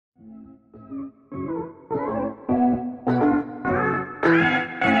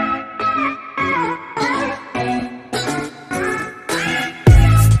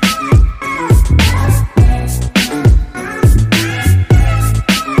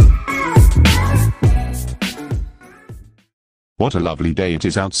What a lovely day it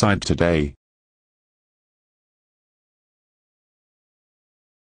is outside today.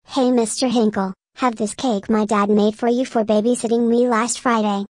 Hey Mr. Hinkle, have this cake my dad made for you for babysitting me last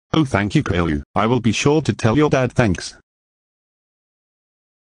Friday. Oh, thank you, Caillou. I will be sure to tell your dad thanks.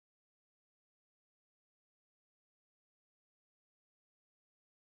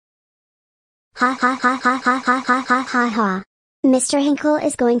 Ha ha ha ha ha ha ha ha ha ha. Mr. Hinkle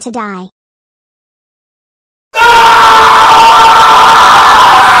is going to die.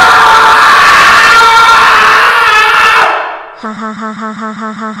 Ha ha ha ha ha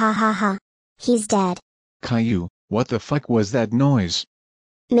ha ha ha ha ha. He's dead. Caillou, what the fuck was that noise?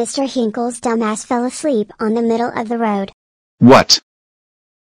 Mr. Hinkle's dumbass fell asleep on the middle of the road. What?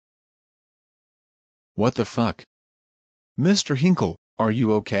 What the fuck? Mr. Hinkle, are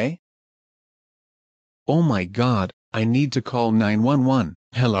you okay? Oh my god, I need to call 911.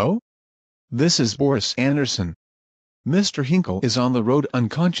 Hello? This is Boris Anderson. Mr. Hinkle is on the road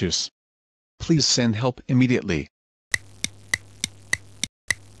unconscious. Please send help immediately.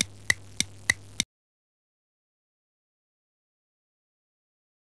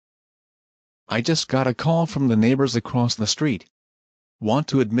 I just got a call from the neighbors across the street. Want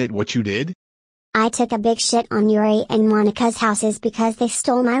to admit what you did? I took a big shit on Yuri and Monica's houses because they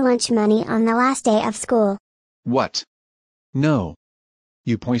stole my lunch money on the last day of school. What? No.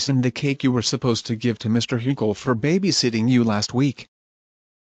 You poisoned the cake you were supposed to give to Mr. Hinkle for babysitting you last week.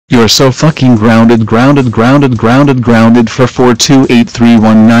 You're so fucking grounded for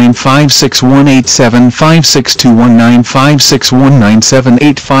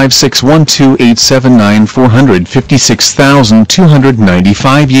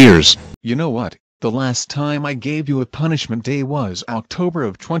years. You know what? The last time I gave you a punishment day was October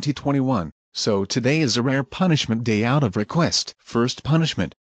of 2021, so today is a rare punishment day out of request. First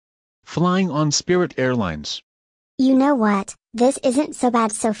punishment. Flying on Spirit Airlines. You know what, this isn't so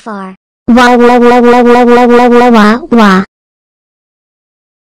bad so far. Ow,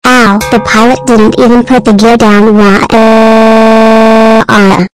 the pilot didn't even put the gear down.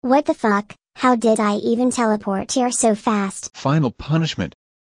 What the fuck, how did I even teleport here so fast? Final punishment.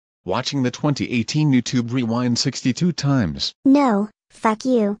 Watching the 2018 YouTube Rewind 62 times. No, fuck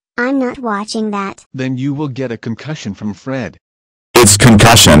you, I'm not watching that. Then you will get a concussion from Fred. It's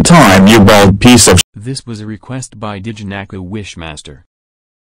concussion time, you bald piece of. This was a request by DijinnakaWishmaster.